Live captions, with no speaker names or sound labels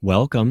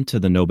Welcome to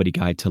the Nobody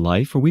Guide to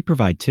Life, where we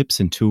provide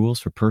tips and tools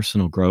for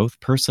personal growth,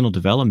 personal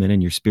development,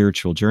 and your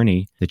spiritual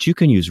journey that you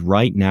can use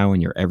right now in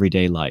your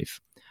everyday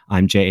life.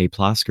 I'm J.A.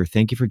 Plosker.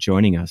 Thank you for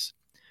joining us.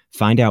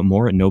 Find out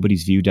more at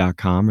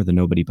nobodysview.com or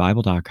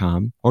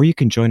thenobodybible.com, or you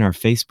can join our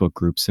Facebook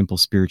group, Simple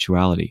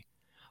Spirituality.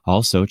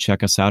 Also,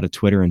 check us out at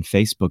Twitter and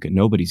Facebook at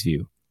Nobody's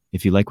View.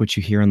 If you like what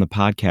you hear on the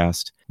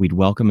podcast, we'd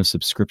welcome a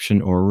subscription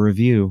or a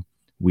review.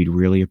 We'd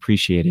really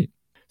appreciate it.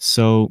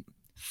 So,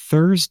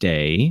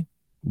 Thursday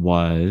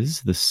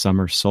was the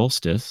summer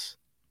solstice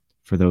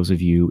for those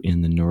of you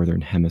in the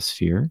Northern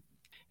Hemisphere.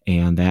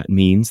 And that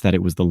means that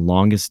it was the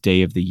longest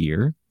day of the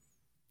year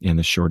and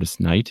the shortest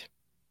night.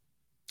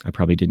 I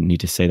probably didn't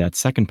need to say that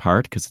second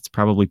part because it's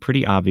probably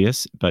pretty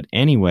obvious. But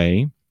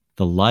anyway,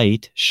 the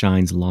light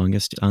shines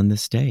longest on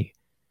this day,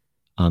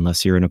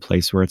 unless you're in a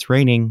place where it's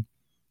raining,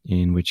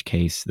 in which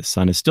case the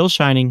sun is still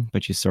shining,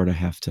 but you sort of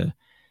have to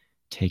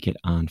take it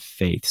on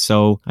faith.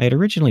 So I had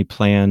originally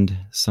planned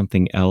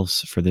something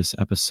else for this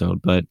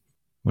episode, but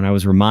when I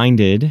was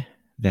reminded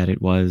that it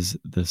was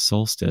the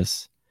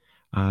solstice,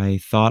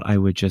 I thought I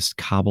would just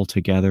cobble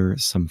together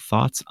some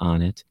thoughts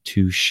on it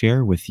to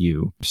share with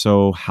you.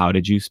 So how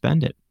did you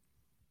spend it?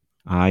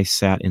 I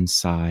sat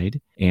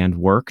inside and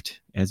worked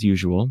as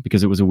usual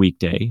because it was a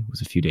weekday. It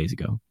was a few days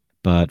ago.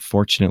 But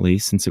fortunately,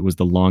 since it was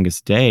the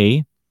longest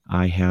day,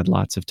 I had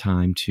lots of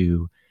time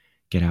to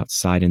get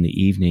outside in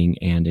the evening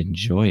and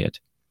enjoy it.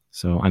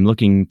 So I'm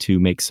looking to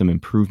make some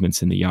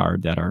improvements in the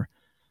yard that are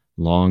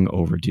long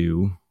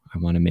overdue. I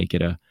want to make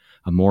it a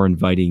more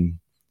inviting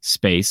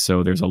space.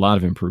 So there's a lot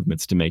of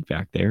improvements to make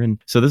back there.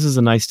 And so this is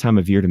a nice time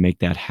of year to make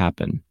that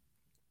happen.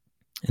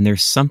 And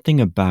there's something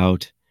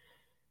about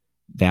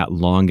that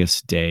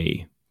longest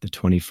day, the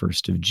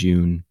 21st of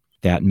June,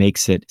 that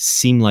makes it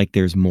seem like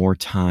there's more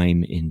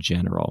time in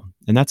general.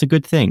 And that's a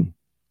good thing.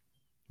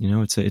 You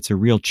know, it's a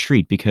real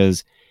treat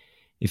because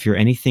if you're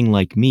anything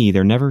like me,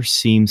 there never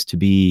seems to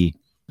be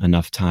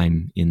enough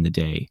time in the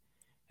day.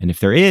 And if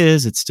there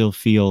is, it still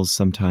feels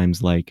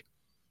sometimes like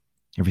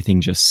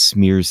everything just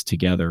smears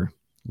together,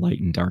 light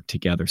and dark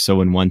together. So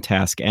when one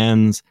task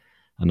ends,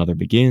 another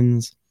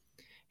begins,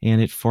 and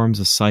it forms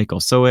a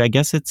cycle. So I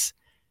guess it's,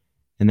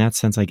 in that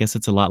sense, I guess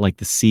it's a lot like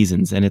the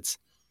seasons, and it's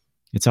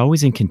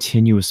always in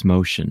continuous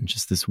motion,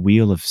 just this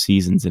wheel of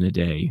seasons in a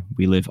day.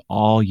 We live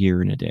all year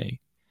in a day.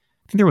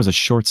 I think there was a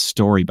short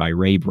story by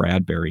Ray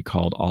Bradbury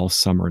called All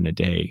Summer in a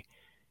Day.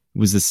 It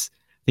was this,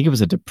 I think it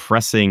was a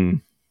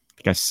depressing, I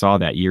think I saw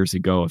that years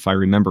ago. If I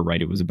remember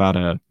right, it was about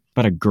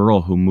a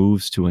girl who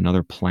moves to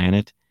another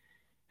planet.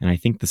 And I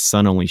think the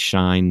sun only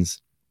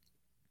shines,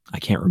 I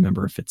can't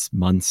remember if it's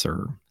months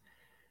or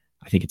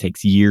I think it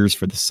takes years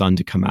for the sun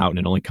to come out and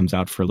it only comes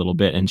out for a little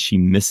bit. And she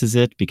misses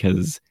it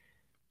because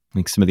I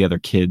think some of the other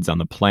kids on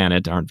the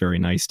planet aren't very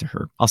nice to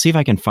her. I'll see if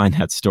I can find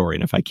that story.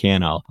 And if I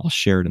can, I'll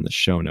share it in the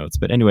show notes.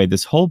 But anyway,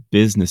 this whole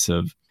business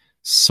of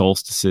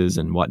solstices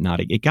and whatnot,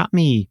 it got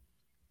me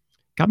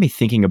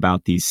thinking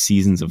about these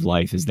seasons of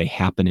life as they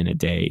happen in a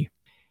day.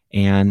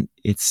 And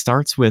it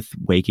starts with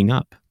waking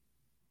up.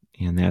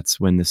 And that's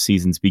when the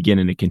seasons begin,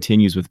 and it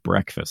continues with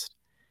breakfast.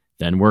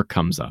 Then work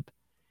comes up.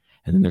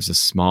 And then there's a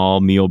small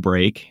meal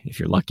break, if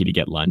you're lucky to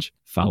get lunch,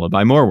 followed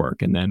by more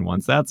work. And then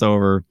once that's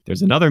over,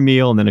 there's another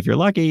meal. And then if you're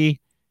lucky,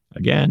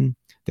 again,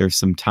 there's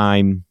some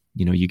time,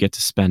 you get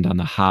to spend on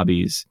the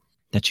hobbies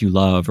that you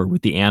love or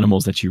with the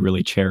animals that you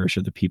really cherish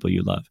or the people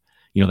you love.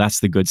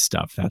 That's the good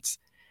stuff. That's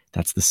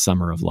the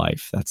summer of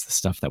life. That's the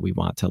stuff that we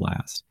want to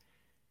last.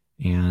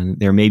 And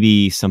there may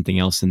be something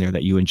else in there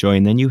that you enjoy.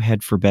 And then you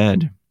head for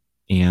bed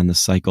and the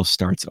cycle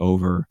starts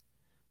over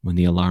when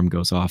the alarm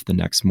goes off the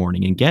next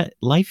morning. And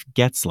life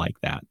gets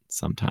like that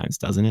sometimes,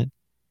 doesn't it?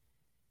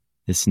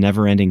 This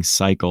never-ending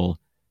cycle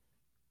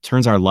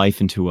turns our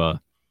life into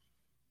a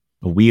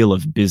wheel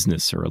of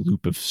business or a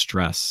loop of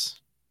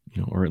stress,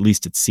 or at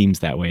least it seems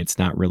that way. It's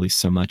not really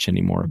so much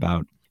anymore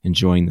about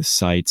enjoying the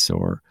sights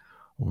or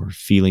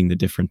feeling the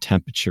different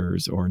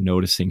temperatures or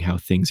noticing how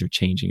things are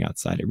changing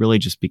outside. It really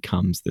just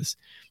becomes this,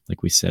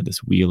 like we said,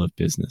 this wheel of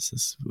business,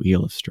 this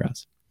wheel of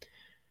stress.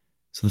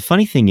 So the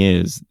funny thing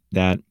is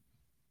that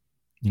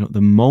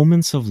the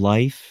moments of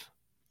life,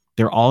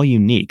 they're all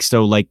unique.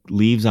 So like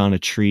leaves on a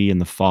tree in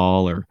the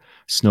fall or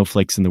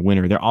snowflakes in the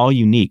winter, they're all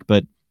unique.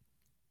 But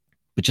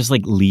just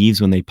like leaves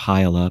when they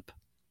pile up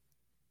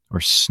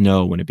or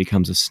snow when it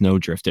becomes a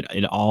snowdrift,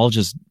 all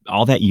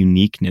that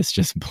uniqueness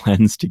just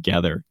blends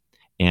together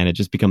and it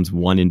just becomes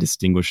one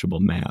indistinguishable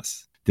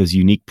mass. Those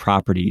unique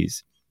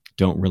properties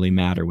don't really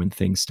matter when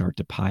things start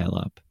to pile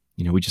up.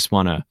 We just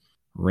want to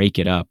rake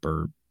it up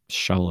or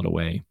shovel it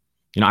away.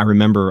 I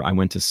remember I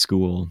went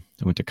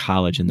to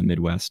college in the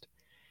Midwest,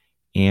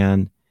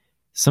 and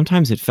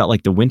sometimes it felt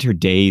like the winter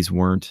days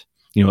weren't,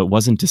 it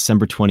wasn't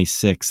December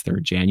 26th or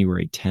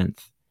January 10th.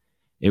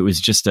 It was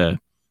just a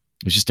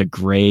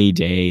gray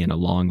day and a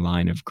long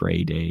line of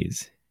gray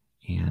days.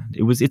 And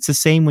it's the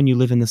same when you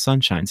live in the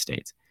Sunshine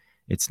States.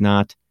 It's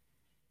not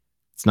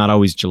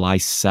always July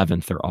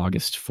 7th or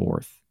August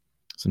 4th.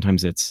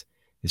 Sometimes it's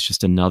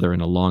just another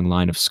in a long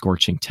line of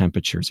scorching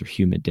temperatures or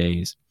humid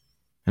days.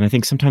 And I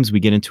think sometimes we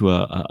get into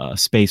a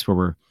space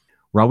where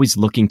we're always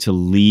looking to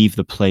leave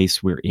the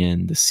place we're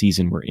in, the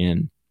season we're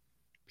in,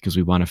 because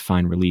we want to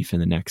find relief in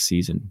the next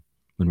season.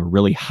 When we're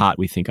really hot,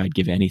 we think I'd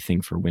give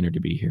anything for winter to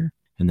be here.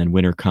 And then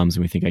winter comes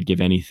and we think I'd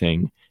give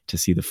anything to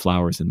see the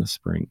flowers in the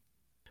spring.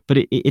 But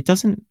it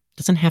doesn't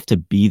have to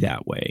be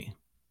that way.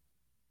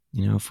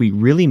 You know, if we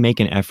really make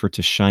an effort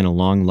to shine a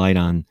long light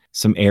on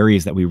some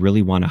areas that we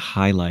really want to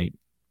highlight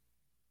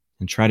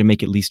and try to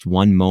make at least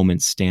one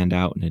moment stand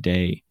out in a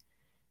day,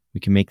 we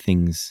can make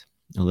things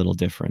a little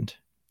different.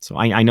 So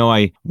I know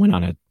I went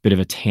on a bit of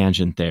a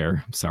tangent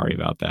there. I'm sorry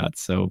about that.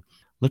 So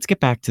let's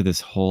get back to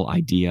this whole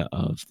idea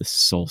of the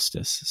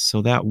solstice.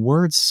 So that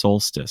word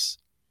solstice,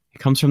 it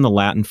comes from the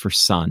Latin for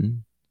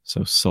sun,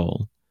 so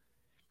sol,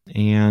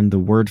 and the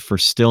word for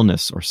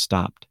stillness or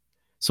stopped.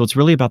 So it's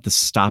really about the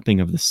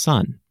stopping of the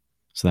sun.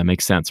 So that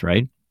makes sense,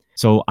 right?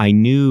 So I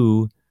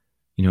knew,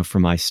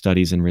 from my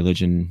studies in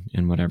religion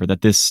and whatever,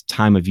 that this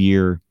time of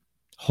year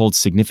holds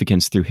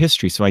significance through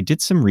history. So I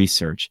did some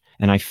research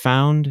and I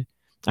found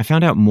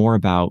out more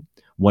about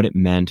what it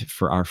meant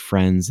for our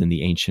friends in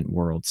the ancient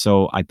world.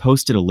 So I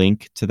posted a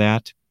link to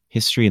that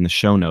history in the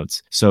show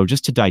notes. So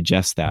just to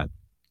digest that.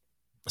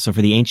 So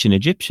for the ancient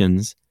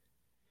Egyptians,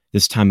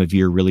 this time of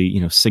year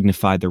really,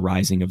 signified the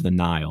rising of the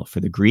Nile. For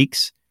the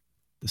Greeks,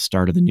 the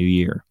start of the new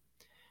year.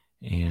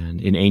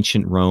 And in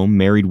ancient Rome,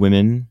 married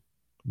women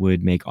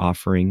would make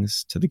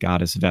offerings to the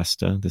goddess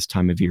Vesta this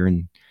time of year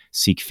and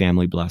seek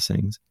family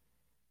blessings.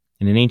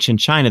 And in ancient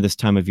China, this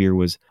time of year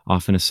was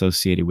often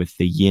associated with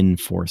the yin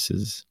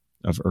forces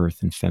of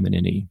earth and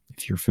femininity,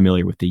 if you're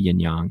familiar with the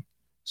yin-yang.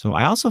 So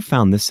I also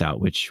found this out,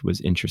 which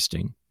was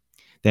interesting,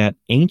 that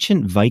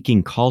ancient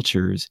Viking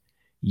cultures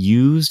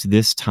used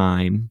this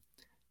time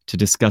to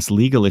discuss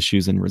legal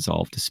issues and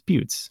resolve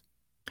disputes.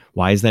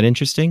 Why is that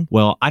interesting?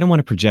 Well, I don't want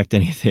to project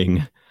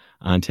anything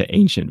onto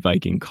ancient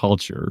Viking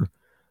culture,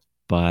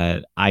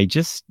 but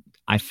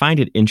I find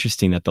it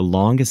interesting that the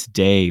longest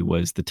day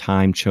was the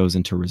time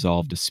chosen to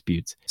resolve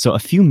disputes. So a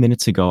few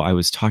minutes ago, I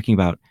was talking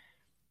about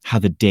how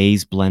the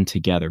days blend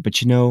together.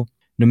 But no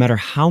matter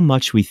how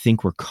much we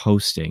think we're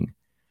coasting,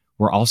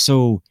 we're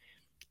also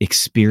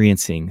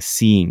experiencing,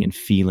 seeing, and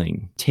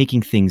feeling,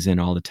 taking things in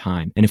all the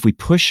time. And if we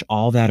push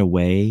all that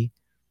away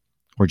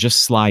or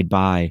just slide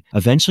by,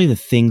 eventually the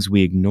things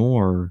we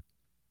ignore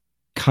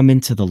come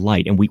into the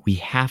light and we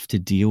have to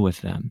deal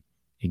with them,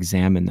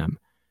 examine them,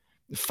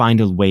 find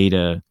a way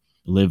to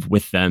live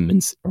with them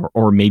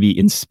or maybe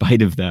in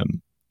spite of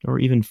them or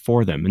even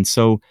for them. And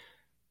so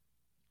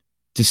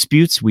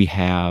disputes we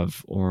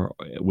have or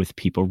with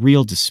people,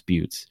 real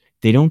disputes,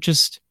 they don't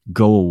just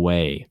go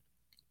away.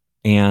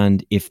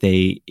 And if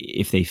they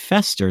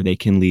fester, they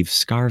can leave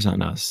scars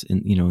on us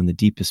in the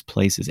deepest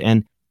places.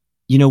 And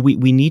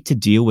we need to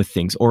deal with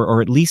things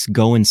or at least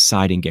go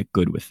inside and get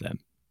good with them.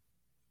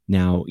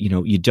 Now,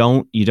 you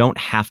don't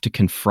have to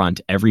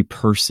confront every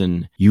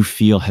person you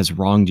feel has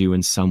wronged you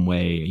in some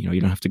way. You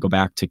don't have to go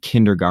back to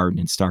kindergarten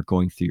and start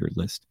going through your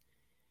list.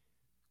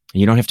 And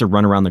you don't have to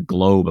run around the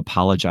globe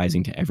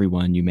apologizing to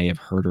everyone you may have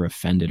hurt or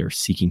offended or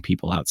seeking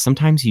people out.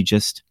 Sometimes you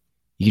just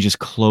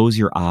close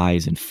your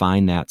eyes and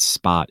find that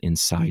spot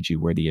inside you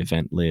where the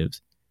event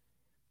lives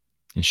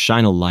and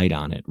shine a light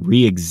on it,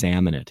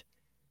 re-examine it,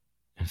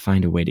 and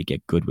find a way to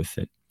get good with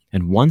it.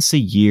 And once a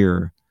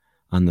year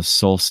on the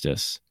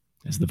solstice,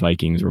 as the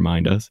Vikings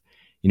remind us,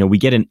 we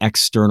get an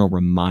external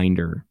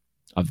reminder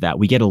of that.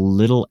 We get a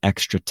little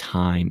extra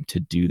time to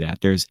do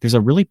that. There's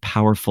a really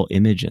powerful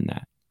image in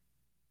that.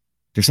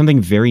 There's something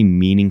very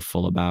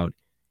meaningful about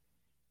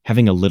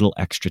having a little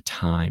extra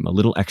time, a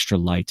little extra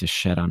light to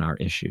shed on our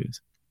issues.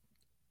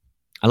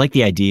 I like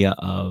the idea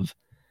of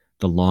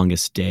the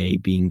longest day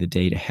being the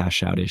day to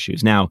hash out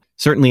issues. Now,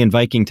 certainly in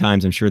Viking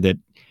times, I'm sure that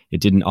it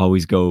didn't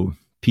always go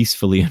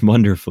peacefully and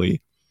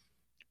wonderfully,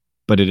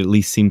 but it at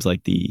least seems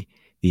like the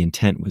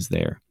intent was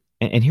there.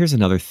 And here's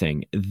another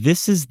thing.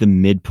 This is the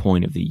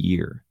midpoint of the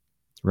year,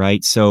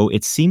 right? So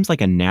it seems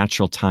like a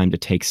natural time to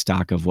take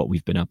stock of what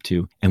we've been up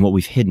to and what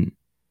we've hidden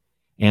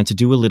and to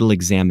do a little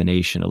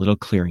examination, a little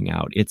clearing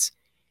out. It's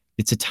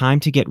a time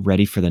to get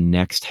ready for the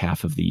next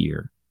half of the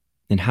year.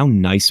 And how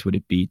nice would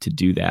it be to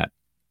do that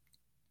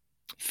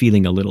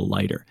feeling a little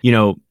lighter?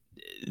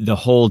 The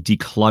whole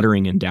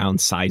decluttering and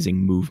downsizing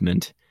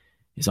movement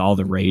is all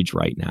the rage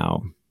right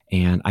now.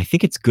 And I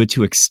think it's good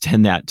to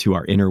extend that to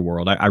our inner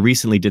world. I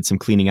recently did some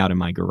cleaning out in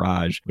my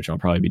garage, which I'll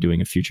probably be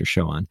doing a future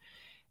show on.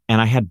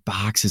 And I had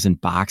boxes and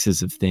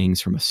boxes of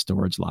things from a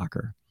storage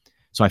locker.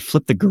 So I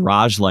flipped the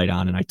garage light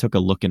on and I took a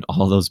look in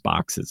all those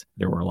boxes.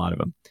 There were a lot of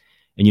them.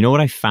 And you know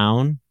what I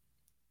found?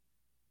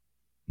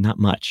 Not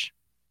much.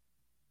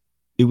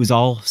 It was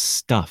all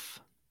stuff.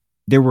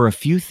 There were a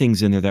few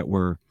things in there that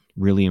were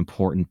really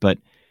important, but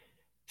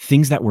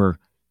things that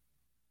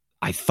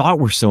I thought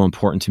were so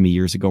important to me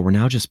years ago were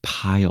now just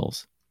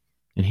piles.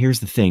 And here's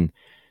the thing.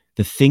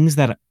 The things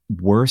that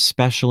were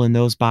special in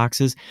those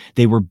boxes,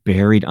 they were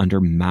buried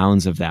under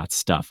mounds of that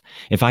stuff.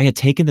 If I had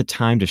taken the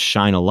time to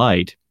shine a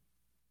light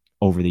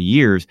over the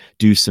years,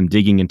 do some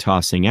digging and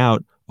tossing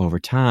out over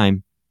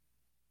time,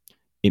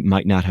 it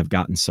might not have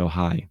gotten so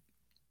high.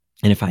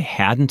 And if I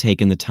hadn't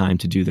taken the time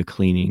to do the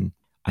cleaning,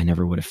 I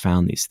never would have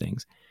found these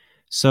things.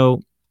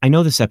 So I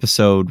know this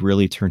episode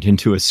really turned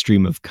into a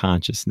stream of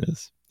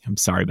consciousness. I'm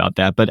sorry about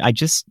that, but it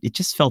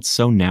just felt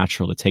so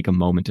natural to take a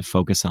moment to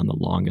focus on the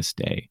longest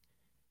day.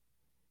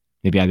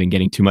 Maybe I've been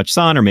getting too much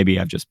sun, or maybe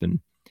I've just been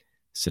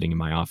sitting in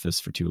my office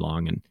for too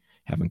long and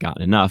haven't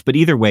gotten enough. But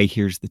either way,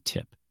 here's the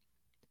tip.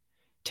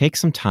 Take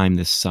some time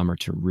this summer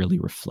to really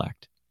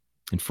reflect.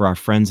 And for our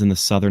friends in the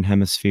Southern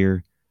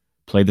Hemisphere,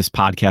 play this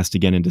podcast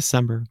again in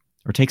December,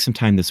 or take some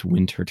time this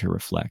winter to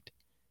reflect.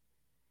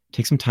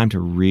 Take some time to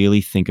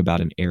really think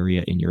about an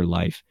area in your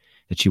life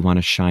that you want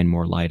to shine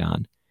more light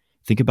on.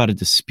 Think about a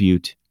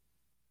dispute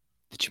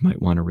that you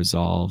might want to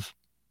resolve,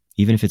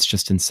 even if it's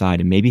just inside,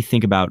 and maybe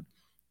think about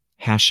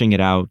hashing it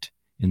out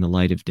in the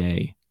light of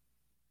day.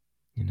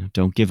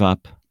 Don't give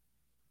up,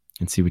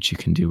 and see what you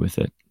can do with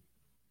it.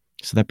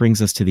 So that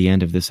brings us to the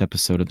end of this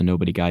episode of The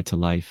Nobody Guide to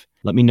Life.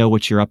 Let me know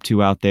what you're up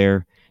to out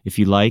there. If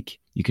you like,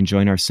 you can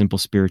join our Simple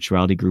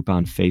Spirituality group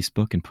on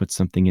Facebook and put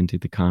something into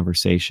the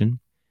conversation.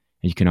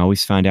 And you can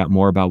always find out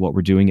more about what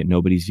we're doing at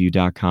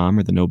nobodysview.com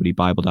or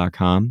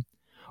thenobodybible.com.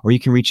 Or you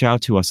can reach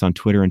out to us on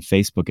Twitter and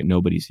Facebook at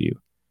Nobody's View.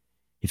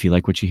 If you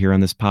like what you hear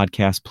on this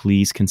podcast,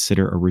 please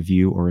consider a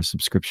review or a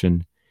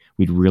subscription.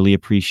 We'd really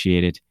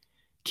appreciate it.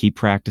 Keep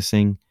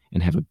practicing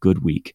and have a good week.